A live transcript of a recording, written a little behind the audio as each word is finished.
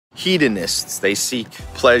hedonists. They seek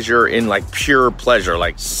pleasure in like pure pleasure,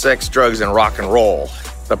 like sex, drugs, and rock and roll.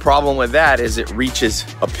 The problem with that is it reaches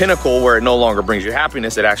a pinnacle where it no longer brings you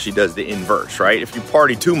happiness. It actually does the inverse, right? If you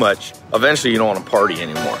party too much, eventually you don't want to party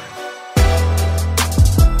anymore.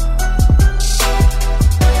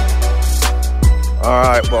 All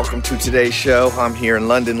right, welcome to today's show. I'm here in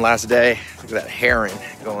London, last day. Look at that heron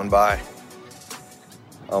going by.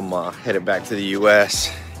 I'm headed back to the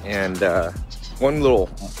US, and one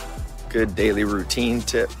little good daily routine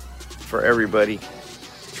tip for everybody: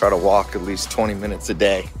 try to walk at least 20 minutes a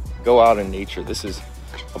day. Go out in nature. This is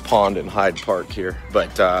a pond in Hyde Park here,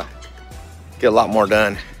 but get a lot more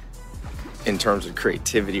done in terms of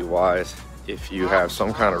creativity wise if you have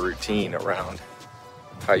some kind of routine around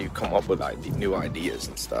how you come up with new ideas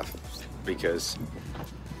and stuff, because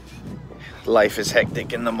life is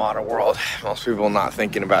hectic in the modern world. Most people are not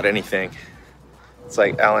thinking about anything. It's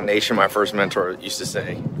like Alan Nation, my first mentor, used to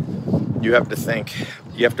say, you have to think,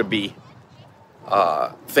 you have to be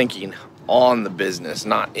thinking on the business,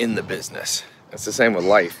 not in the business. It's the same with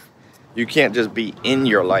life. You can't just be in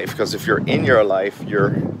your life, because if you're in your life,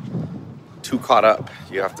 you're too caught up.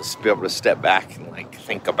 You have to be able to step back and like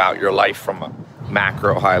think about your life from a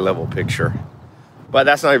macro high level picture. But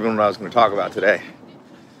that's not even what I was going to talk about today.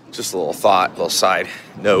 Just a little thought, a little side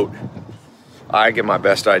note. I get my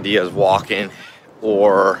best ideas walking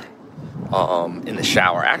or in the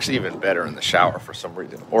shower. Actually, even better in the shower for some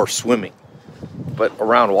reason, or swimming. But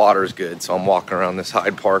around water is good, so I'm walking around this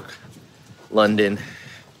Hyde Park, London.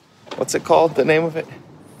 What's it called, the name of it?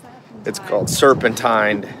 It's called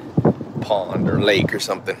Serpentine Pond or Lake or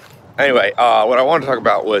something. Anyway, what I wanted to talk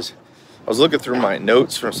about was, I was looking through my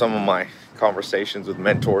notes from some of my conversations with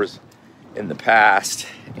mentors in the past,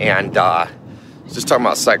 and just talking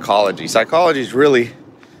about psychology. Psychology is really,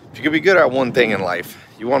 if you could be good at one thing in life,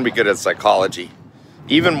 you want to be good at psychology,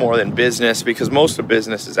 even more than business, because most of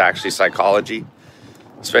business is actually psychology,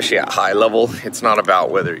 especially at high level. It's not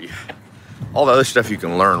about whether you, all the other stuff you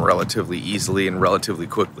can learn relatively easily and relatively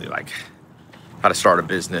quickly, like how to start a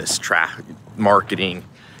business, marketing,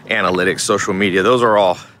 analytics, social media. Those are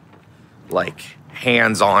all like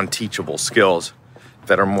hands-on teachable skills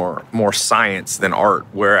that are more science than art.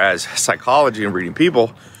 Whereas psychology and reading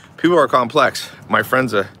people are complex. My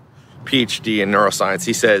friend's a PhD in neuroscience.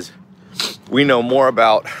 He says we know more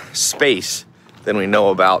about space than we know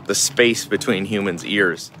about the space between humans'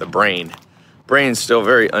 ears, the brain. Brain's still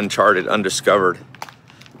very uncharted, undiscovered.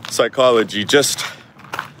 Psychology,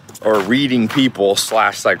 or reading people /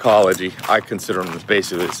 psychology, I consider them as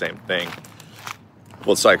basically the same thing.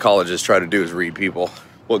 What psychologists try to do is read people.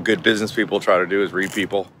 What good business people try to do is read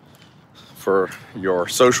people for your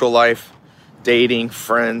social life, dating,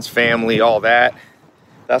 friends, family, all that.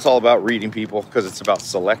 That's all about reading people, because it's about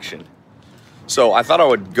selection. So I thought I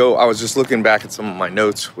was just looking back at some of my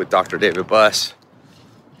notes with Dr. David Buss,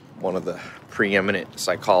 one of the preeminent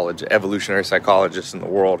evolutionary psychologists in the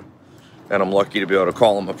world. And I'm lucky to be able to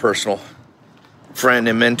call him a personal friend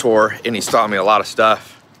and mentor. And he's taught me a lot of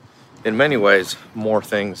stuff. In many ways, more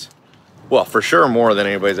things. Well, for sure, more than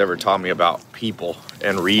anybody's ever taught me about people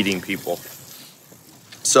and reading people.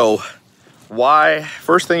 So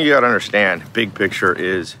first thing you got to understand, big picture,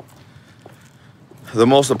 is the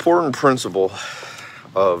most important principle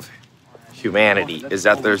of humanity is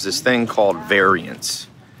that there's this thing called variance.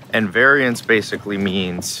 And variance basically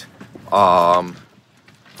means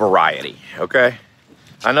variety, okay?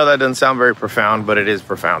 I know that doesn't sound very profound, but it is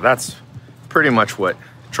profound. That's pretty much what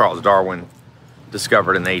Charles Darwin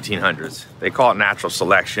discovered in the 1800s. They call it natural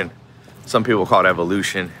selection. Some people call it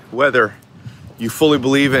evolution. Whether you fully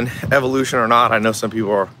believe in evolution or not, I know some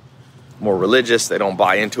people are more religious. They don't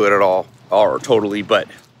buy into it at all or totally, but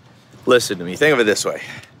listen to me. Think of it this way.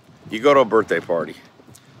 You go to a birthday party.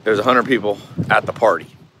 There's 100 people at the party.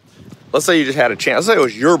 Let's say you just had a chance. Let's say it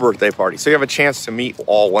was your birthday party. So you have a chance to meet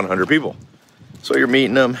all 100 people. So you're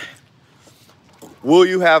meeting them. Will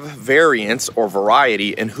you have variance or variety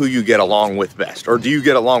in who you get along with best? Or do you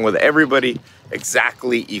get along with everybody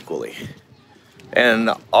exactly equally? And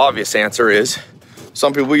the obvious answer is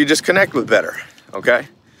some people you just connect with better, okay?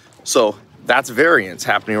 So that's variance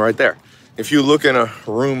happening right there. If you look in a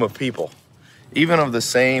room of people, even of the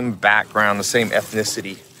same background, the same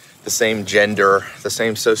ethnicity, the same gender, the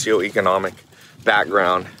same socioeconomic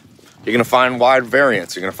background, you're gonna find wide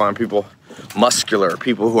variance. You're gonna find people muscular,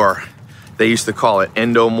 people who are, they used to call it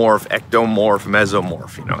endomorph, ectomorph,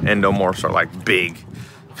 mesomorph. You know, endomorphs are like big,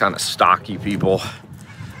 kind of stocky people.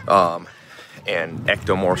 And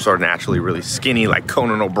ectomorphs are naturally really skinny, like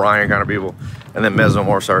Conan O'Brien kind of people. And then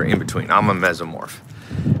mesomorphs are in between. I'm a mesomorph.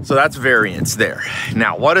 So that's variance there.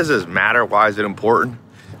 Now, what does this matter? Why is it important?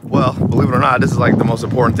 Well, believe it or not, this is like the most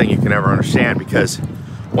important thing you can ever understand, because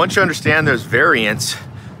once you understand there's variance,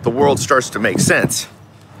 the world starts to make sense.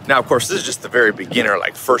 Now, of course, this is just the very beginner,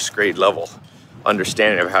 like first grade level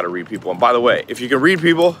understanding of how to read people. And by the way, if you can read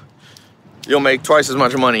people, you'll make twice as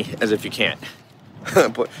much money as if you can't.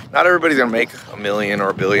 But not everybody's gonna make $1 million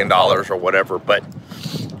or $1 billion or whatever, but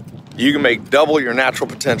you can make double your natural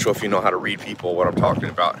potential if you know how to read people, what I'm talking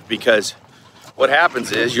about. Because what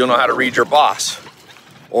happens is you'll know how to read your boss.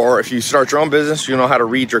 Or if you start your own business, you'll know how to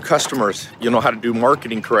read your customers. You'll know how to do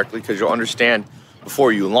marketing correctly, because you'll understand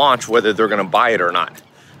before you launch whether they're gonna buy it or not.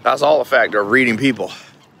 That's all a factor of reading people,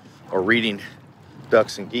 or reading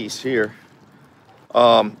ducks and geese here.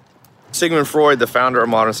 Sigmund Freud, the founder of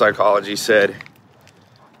modern psychology, said,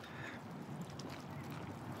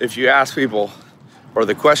 if you ask people, or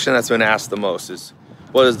the question that's been asked the most is,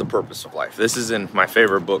 what is the purpose of life? This is in my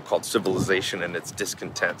favorite book called Civilization and Its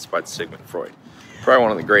Discontents by Sigmund Freud. Probably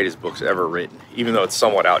one of the greatest books ever written, even though it's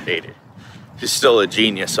somewhat outdated. He's still a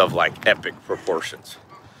genius of like epic proportions.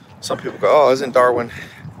 Some people go, oh, isn't Darwin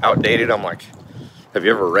outdated? I'm like, have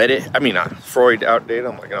you ever read it? I mean, Freud outdated?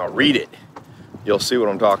 I'm like, no, read it. You'll see what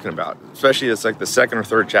I'm talking about. Especially it's like the second or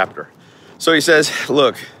third chapter. So he says,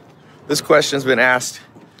 look, this question's been asked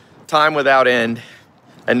time without end,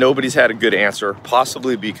 and nobody's had a good answer,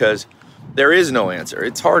 possibly because there is no answer.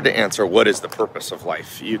 It's hard to answer what is the purpose of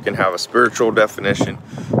life. You can have a spiritual definition.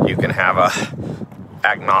 You can have a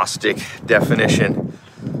agnostic definition.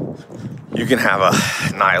 You can have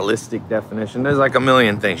a nihilistic definition. There's like a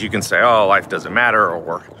million things. You can say, oh, life doesn't matter,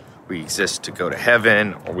 or we exist to go to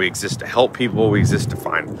heaven, or we exist to help people. We exist to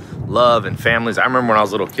find love and families. I remember when I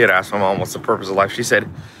was a little kid, I asked my mom, what's the purpose of life? She said,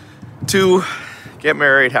 to get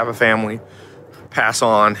married, have a family, pass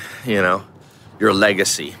on, your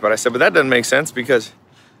legacy. But I said, but that doesn't make sense, because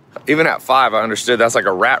even at 5, I understood that's like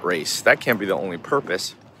a rat race. That can't be the only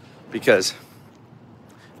purpose, because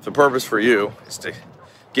the purpose for you is to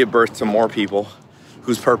give birth to more people,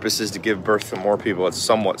 whose purpose is to give birth to more people. It's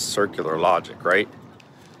somewhat circular logic, right?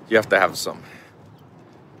 You have to have some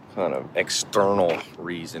kind of external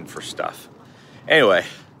reason for stuff. Anyway,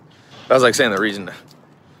 that was like saying the reason to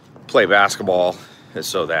play basketball is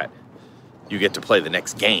so that you get to play the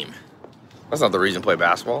next game. That's not the reason to play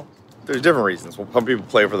basketball. There's different reasons. Some people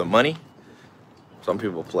play for the money. Some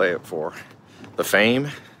people play it for the fame.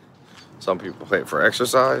 Some people play it for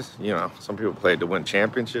exercise. Some people play it to win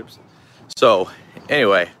championships. So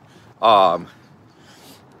anyway,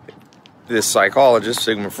 this psychologist,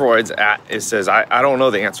 Sigmund Freud, it says, I don't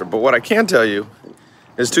know the answer, but what I can tell you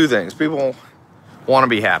is 2 things. People want to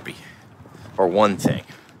be happy, or one thing.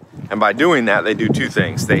 And by doing that, they do 2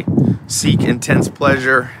 things. They seek intense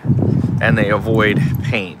pleasure, and they avoid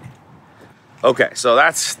pain. Okay, so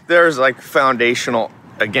there's like foundational,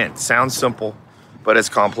 again, sounds simple, but it's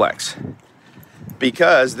complex.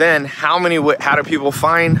 Because then how do people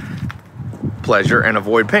find pleasure and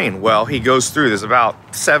avoid pain? Well, he goes through, there's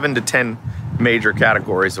about 7 to 10 major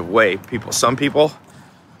categories of way people. Some people,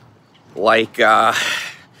 like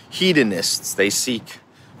hedonists, they seek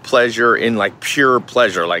pleasure in like pure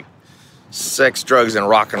pleasure, like sex, drugs, and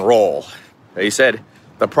rock and roll. He said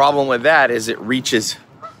the problem with that is it reaches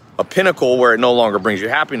a pinnacle where it no longer brings you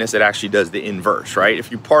happiness. It actually does the inverse, right?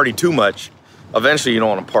 If you party too much, eventually you don't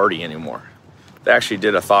want to party anymore. They actually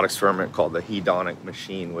did a thought experiment called the hedonic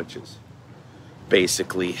machine, which is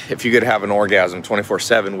basically, if you could have an orgasm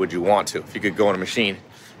 24/7, would you want to? If you could go in a machine?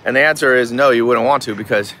 And the answer is no, you wouldn't want to,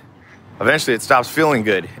 because eventually it stops feeling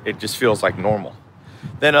good. It just feels like normal.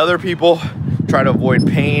 Then other people try to avoid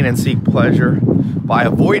pain and seek pleasure by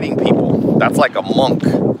avoiding people. That's like a monk,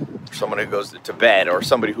 or someone who goes to Tibet, or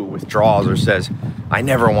somebody who withdraws or says, I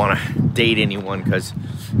never want to date anyone because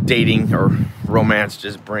dating or romance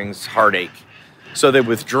just brings heartache. So they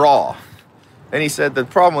withdraw. And he said the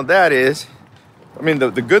problem with that is,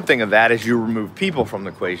 the good thing of that is you remove people from the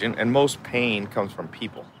equation, and most pain comes from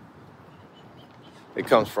people. It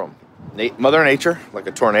comes from Mother Nature, like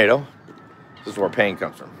a tornado. This is where pain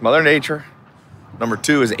comes from. Mother Nature. Number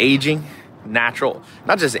 2 is aging, natural,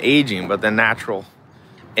 not just aging, but the natural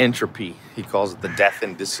entropy. He calls it the death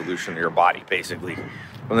and dissolution of your body, basically.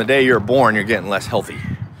 From the day you're born, you're getting less healthy,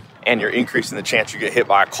 and you're increasing the chance you get hit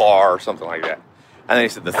by a car or something like that. And then he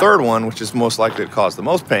said the third one, which is most likely to cause the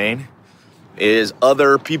most pain, is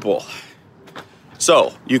other people.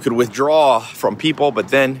 So you could withdraw from people, but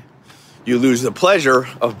then you lose the pleasure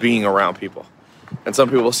of being around people. And some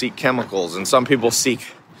people seek chemicals, and some people seek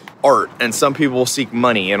art, and some people seek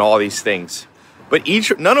money, and all these things. But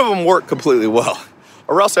none of them work completely well,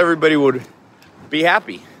 or else everybody would be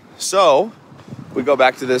happy. So we go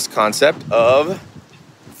back to this concept of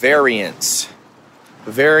variance.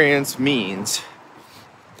 variance means,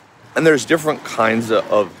 and there's different kinds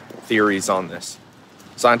of theories on this.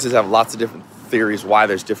 Scientists have lots of different theories why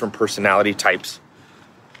there's different personality types,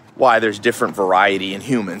 why there's different variety in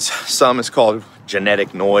humans. Some is called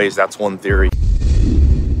genetic noise. That's one theory.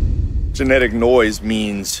 Genetic noise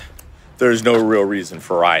means there's no real reason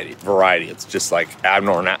for variety. It's just like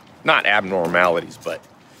not abnormalities, but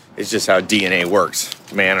it's just how DNA works.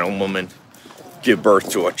 Man and a woman give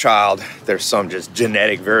birth to a child. There's some just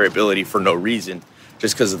genetic variability for no reason,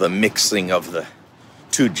 just because of the mixing of the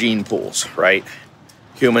two gene pools, right?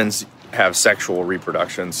 Humans have sexual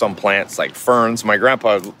reproduction. Some plants, like ferns. My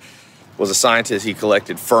grandpa was a scientist. He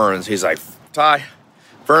collected ferns. He's like, Ty,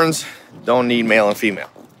 ferns don't need male and female.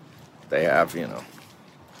 They have,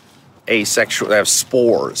 asexual, they have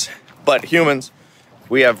spores. But humans,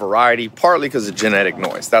 we have variety, partly because of genetic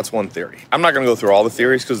noise. That's one theory. I'm not going to go through all the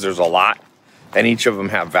theories because there's a lot, and each of them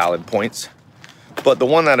have valid points. But the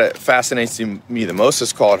one that fascinates me the most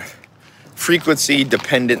is called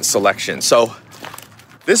frequency-dependent selection. So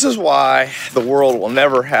this is why the world will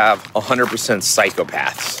never have 100%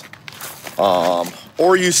 psychopaths.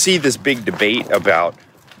 Or you see this big debate about,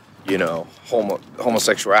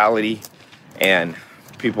 homosexuality, and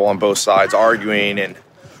people on both sides arguing, and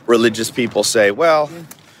religious people say, well,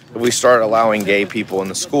 if we start allowing gay people in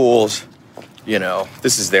the schools,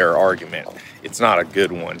 this is their argument. It's not a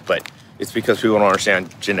good one, but it's because people don't understand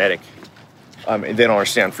they don't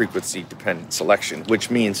understand frequency-dependent selection,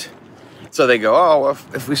 which means, so they go, oh, well,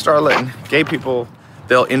 if we start letting gay people,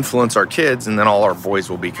 they'll influence our kids, and then all our boys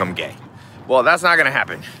will become gay. Well, that's not going to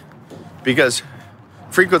happen, because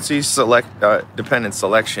frequency-dependent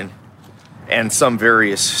selection and some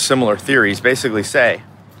various similar theories basically say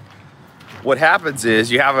what happens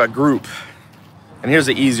is you have a group, and here's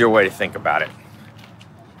the easier way to think about it.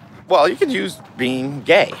 Well, you could use being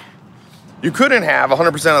gay. You couldn't have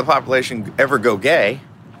 100% of the population ever go gay,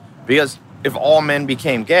 because if all men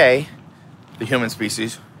became gay, the human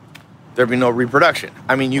species, there'd be no reproduction.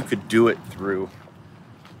 I mean, you could do it through,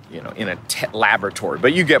 in a laboratory,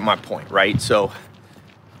 but you get my point, right? So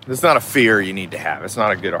it's not a fear you need to have. It's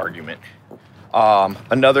not a good argument.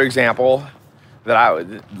 Another example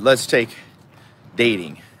let's take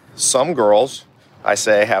dating. Some girls, I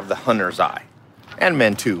say, have the hunter's eye, and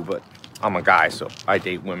men too, but I'm a guy, so I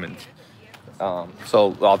date women.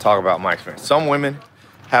 So I'll talk about my experience. Some women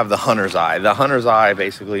have the hunter's eye. The hunter's eye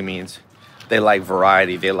basically means they like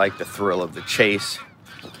variety. They like the thrill of the chase.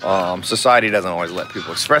 Society doesn't always let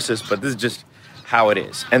people express this, but this is just how it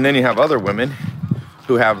is. And then you have other women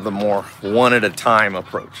who have the more one-at-a-time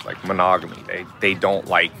approach, like monogamy. They don't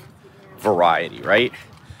like variety, right?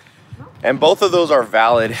 And both of those are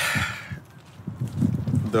valid.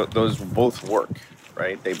 Those both work,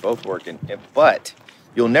 right? They both work, but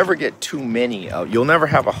you'll never get too many. You'll never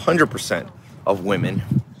have 100% of women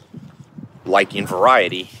liking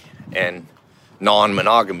variety and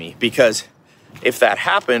non-monogamy, because if that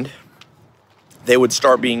happened, they would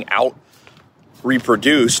start being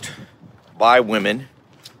reproduced by women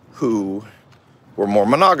who were more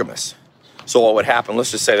monogamous. So what would happen,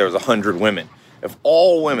 let's just say there was 100 women. If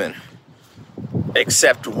all women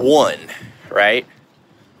except one, right,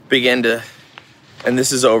 begin to, and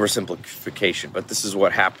this is oversimplification, but this is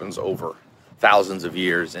what happens over thousands of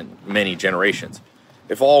years and many generations.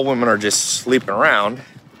 If all women are just sleeping around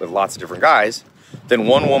with lots of different guys, then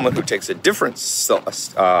one woman who takes a different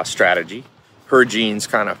strategy, her genes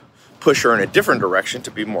kind of push her in a different direction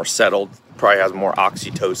to be more settled, probably has more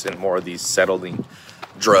oxytocin, more of these settling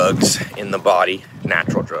drugs in the body,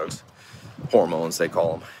 natural drugs, hormones they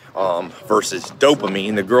call them, versus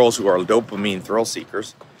dopamine. The girls who are dopamine thrill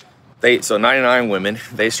seekers, so 99 women,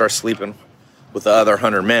 they start sleeping with the other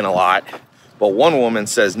 100 men a lot, but one woman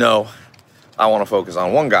says, no, I want to focus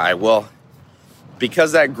on one guy. Well,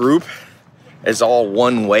 because that group is all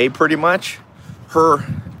one way pretty much, her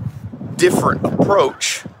different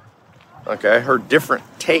approach, her different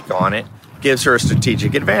take on it gives her a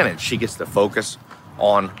strategic advantage. She gets to focus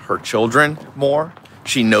on her children more.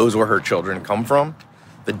 She knows where her children come from.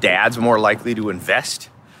 The dad's more likely to invest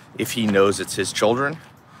if he knows it's his children.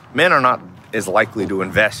 Men are not as likely to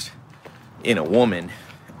invest in a woman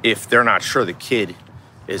if they're not sure the kid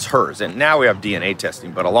is hers. And now we have DNA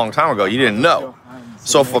testing, but a long time ago, you didn't know.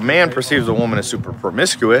 So if a man perceives a woman as super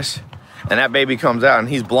promiscuous, and that baby comes out and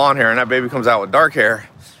he's blonde hair and that baby comes out with dark hair,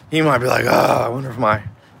 he might be like, I wonder if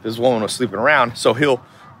this woman was sleeping around. So he'll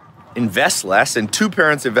invest less, and two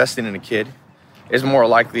parents investing in a kid is more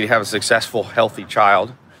likely to have a successful, healthy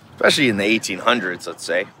child, especially in the 1800s, let's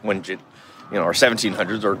say, when, or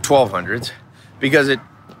 1700s or 1200s, because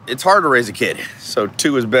it's hard to raise a kid. So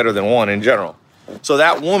two is better than one in general. So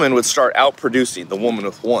that woman would start outproducing the woman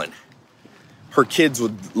with one. Her kids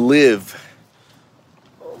would live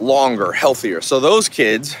longer, healthier. So those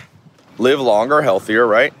kids live longer, healthier,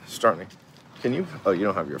 right? Starting. Can you? Oh, you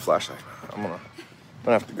don't have your flashlight. I'm gonna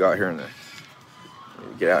have to go out here and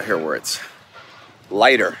get out here where it's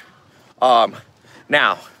lighter.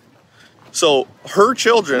 Now, so her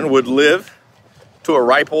children would live to a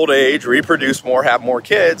ripe old age, reproduce more, have more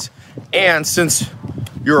kids, and since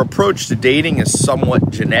your approach to dating is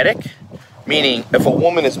somewhat genetic, meaning if a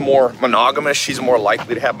woman is more monogamous, she's more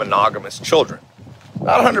likely to have monogamous children.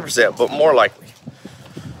 Not 100%, but more likely.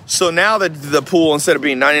 So now that the pool, instead of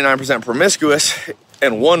being 99% promiscuous,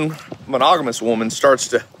 and one monogamous woman starts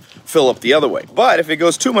to fill up the other way. But if it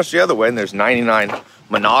goes too much the other way, and there's 99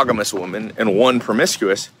 monogamous women and one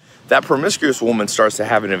promiscuous, that promiscuous woman starts to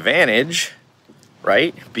have an advantage,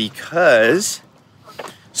 right? Because,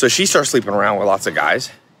 so she starts sleeping around with lots of guys,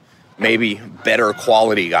 maybe better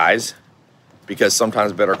quality guys, because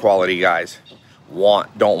sometimes better quality guys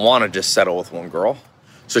don't want to just settle with one girl.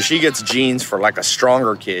 So she gets genes for like a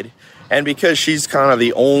stronger kid. And because she's kind of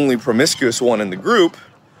the only promiscuous one in the group,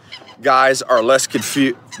 guys are less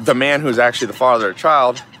confused. The man who's actually the father of the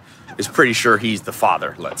child is pretty sure he's the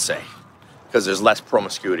father, let's say, because there's less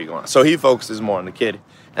promiscuity going on. So he focuses more on the kid,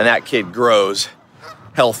 and that kid grows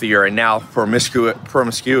healthier, and now promiscuous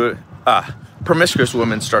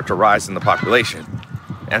women start to rise in the population.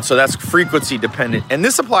 And so that's frequency dependent. And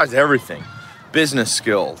this applies to everything. Business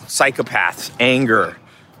skill, psychopaths, anger,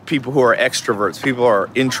 people who are extroverts, people who are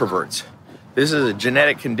introverts. This is a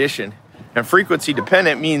genetic condition. And frequency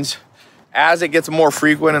dependent means as it gets more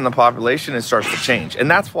frequent in the population, it starts to change. And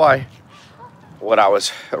that's why what I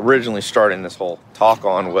was originally starting this whole talk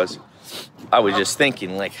on was, I was just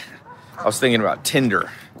thinking, I was thinking about Tinder.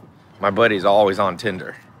 My buddy's always on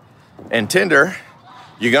Tinder. And Tinder,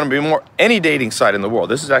 you're going to be more, any dating site in the world,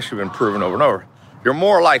 this has actually been proven over and over, you're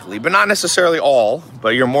more likely, but not necessarily all, but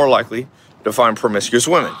you're more likely to find promiscuous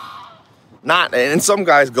women. And some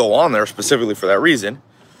guys go on there specifically for that reason.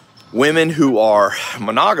 Women who are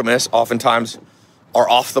monogamous oftentimes are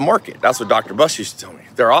off the market. That's what Dr. Buss used to tell me.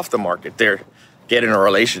 They're off the market. They're getting a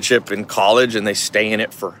relationship in college and they stay in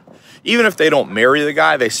it for, even if they don't marry the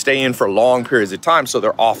guy, they stay in for long periods of time, so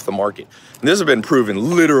they're off the market. And this has been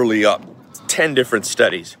proven literally up 10 different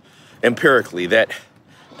studies empirically that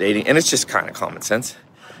dating, and it's just kind of common sense,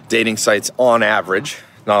 dating sites on average,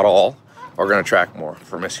 not all, are going to attract more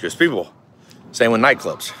promiscuous people. Same with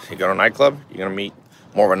nightclubs. You go to a nightclub, you're going to meet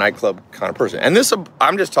more of a nightclub kind of person. And this,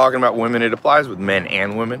 I'm just talking about women. It applies with men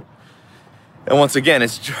and women. And once again,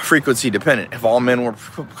 it's frequency dependent. If all men were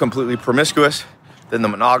completely promiscuous, then the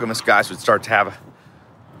monogamous guys would start to have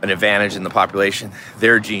an advantage in the population.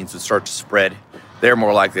 Their genes would start to spread. They're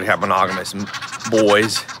more likely to have monogamous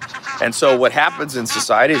boys. And so what happens in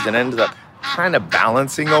society is it ends up kind of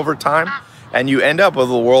balancing over time. And you end up with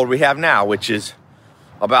the world we have now, which is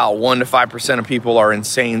about 1 to 5% of people are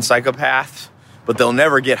insane psychopaths, but they'll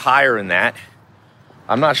never get higher than that.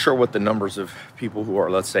 I'm not sure what the numbers of people who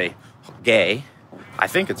are, let's say, gay. I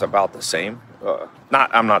think it's about the same.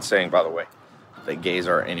 I'm not saying, by the way, that gays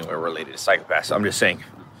are anywhere related to psychopaths. I'm just saying,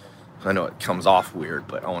 I know it comes off weird,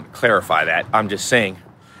 but I want to clarify that. I'm just saying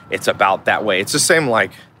it's about that way. It's the same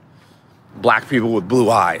like black people with blue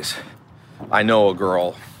eyes. I know a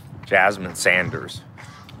girl, Jasmine Sanders.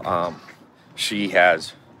 She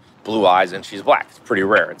has blue eyes and she's black. It's pretty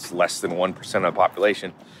rare. It's less than 1% of the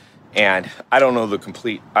population. And I don't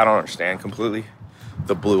understand completely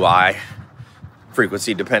the blue eye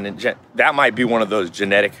frequency dependent. That might be one of those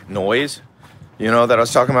genetic noise, that I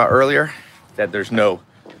was talking about earlier, that there's no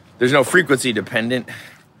frequency dependent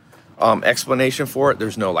explanation for it.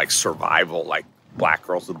 There's no like survival, like black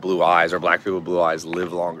girls with blue eyes or black people with blue eyes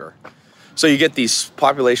live longer. So you get these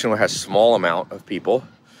population that has small amount of people.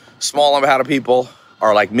 Small amount of people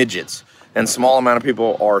are like midgets, and small amount of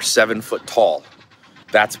people are 7 foot tall.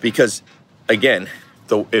 That's because, again,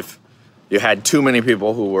 if you had too many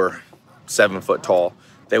people who were 7 foot tall,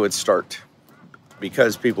 they would start,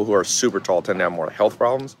 because people who are super tall tend to have more health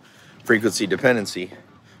problems, frequency dependency,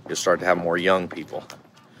 you'll start to have more young people.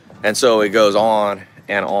 And so it goes on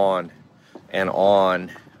and on and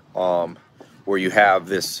on, where you have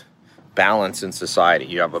this balance in society.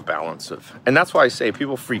 You have a balance of, and that's why I say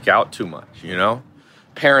people freak out too much,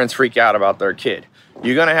 Parents freak out about their kid.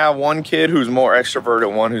 You're going to have one kid who's more extroverted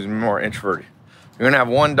and one who's more introverted. You're going to have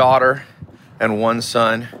one daughter and one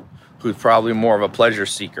son who's probably more of a pleasure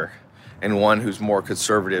seeker and one who's more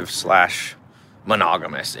conservative /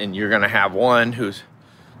 monogamous. And you're going to have one who's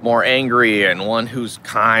more angry and one who's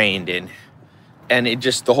kind, and it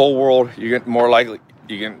just, the whole world, you're more likely,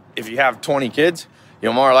 if you have 20 kids,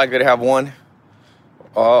 you're more likely to have one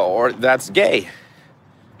or that's gay.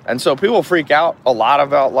 And so people freak out a lot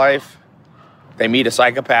about life. They meet a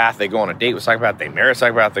psychopath, they go on a date with a psychopath, they marry a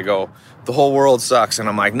psychopath, they go, the whole world sucks. And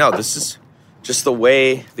I'm like, no, this is just the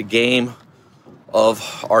way the game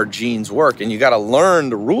of our genes work. And you got to learn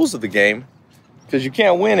the rules of the game, because you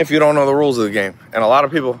can't win if you don't know the rules of the game. And a lot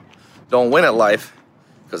of people don't win at life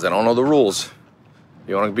because they don't know the rules.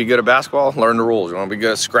 You want to be good at basketball? Learn the rules. You want to be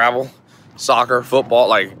good at Scrabble, soccer, football?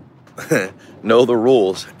 Like, know the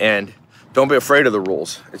rules. And don't be afraid of the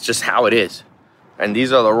rules. It's just how it is. And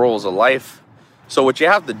these are the rules of life. So what you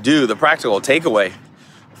have to do, the practical takeaway,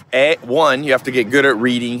 one, you have to get good at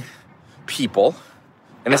reading people.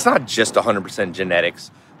 And it's not just 100%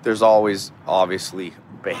 genetics. There's always, obviously,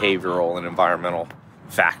 behavioral and environmental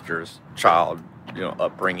factors, child,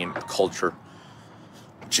 upbringing, culture.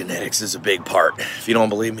 Genetics is a big part. If you don't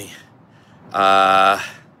believe me, look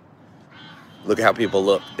at how people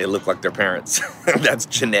look. They look like their parents. That's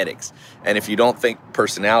genetics. And if you don't think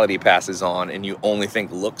personality passes on and you only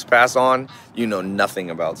think looks pass on, you know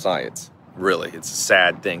nothing about science. Really, it's a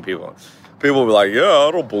sad thing. People will be like, yeah,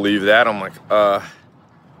 I don't believe that. I'm like, are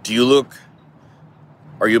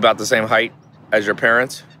you about the same height as your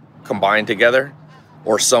parents combined together,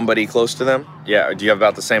 or somebody close to them? Yeah. Do you have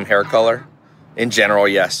about the same hair color? In general,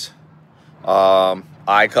 yes.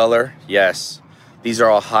 Eye color, yes. These are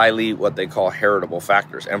all highly what they call heritable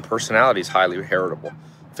factors, and personality is highly heritable.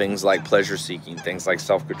 Things like pleasure seeking, things like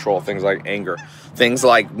self-control, things like anger, things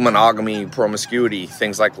like monogamy, promiscuity,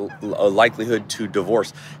 things like a likelihood to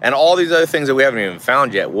divorce, and all these other things that we haven't even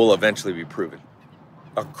found yet will eventually be proven.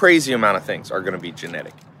 A crazy amount of things are going to be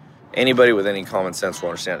genetic. Anybody with any common sense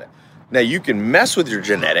will understand that. Now, you can mess with your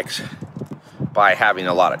genetics by having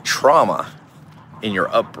a lot of trauma in your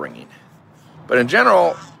upbringing. But in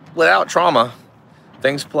general, without trauma,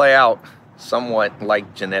 things play out somewhat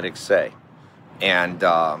like genetics say. And,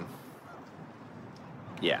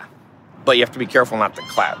 yeah. But you have to be careful not to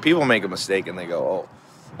clap. People make a mistake and they go, oh,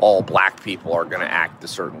 all black people are going to act a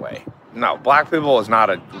certain way. No, black people is not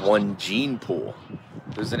a one gene pool.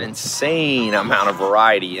 There's an insane amount of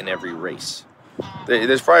variety in every race.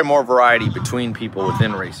 There's probably more variety between people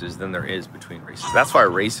within races than there is between races. That's why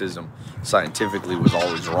racism scientifically was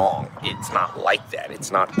always wrong. It's not like that.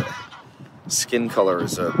 It's not. Skin color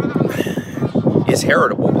is heritable,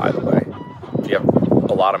 by the way. If you have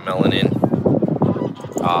a lot of melanin,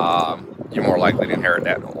 you're more likely to inherit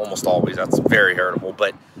that. Almost always, that's very heritable,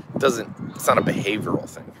 but it's not a behavioral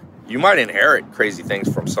thing. You might inherit crazy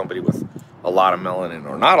things from somebody with a lot of melanin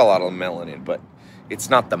or not a lot of melanin, but it's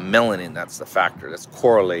not the melanin that's the factor. That's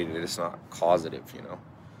correlated. It's not causative,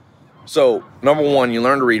 So, number one, you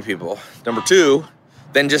learn to read people. Number two,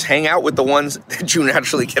 then just hang out with the ones that you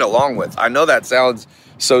naturally get along with. I know that sounds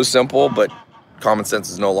so simple, but common sense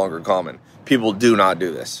is no longer common. People do not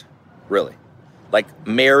do this, really. Like,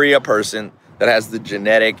 marry a person that has the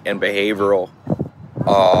genetic and behavioral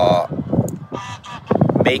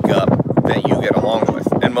makeup that you get along with.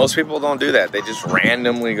 And most people don't do that. They just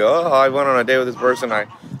randomly go, oh, I went on a date with this person,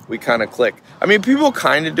 we kind of click. I mean, people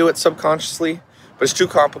kind of do it subconsciously, but it's too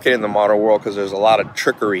complicated in the modern world because there's a lot of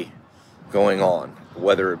trickery going on,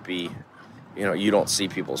 whether it be, you don't see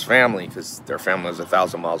people's family because their family is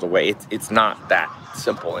 1,000 miles away. It's not that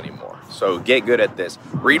simple anymore. So get good at this.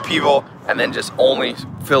 Read people and then just only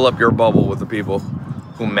fill up your bubble with the people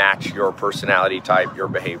who match your personality type, your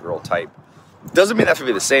behavioral type. Doesn't mean they have to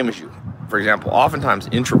be the same as you. For example, oftentimes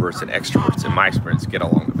introverts and extroverts, in my experience, get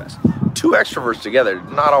along the best. Two extroverts together,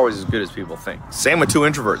 not always as good as people think. Same with two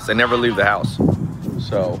introverts. They never leave the house.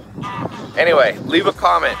 So, anyway, leave a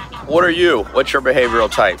comment. What are you? What's your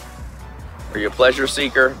behavioral type? Are you a pleasure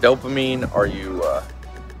seeker, dopamine? Are you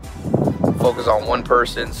focus on one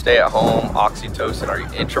person, stay at home, oxytocin? Are you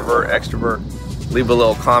introvert, extrovert? Leave a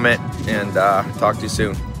little comment and talk to you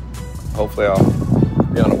soon. Hopefully I'll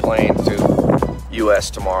be on a plane to U.S.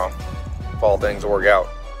 tomorrow if all things work out.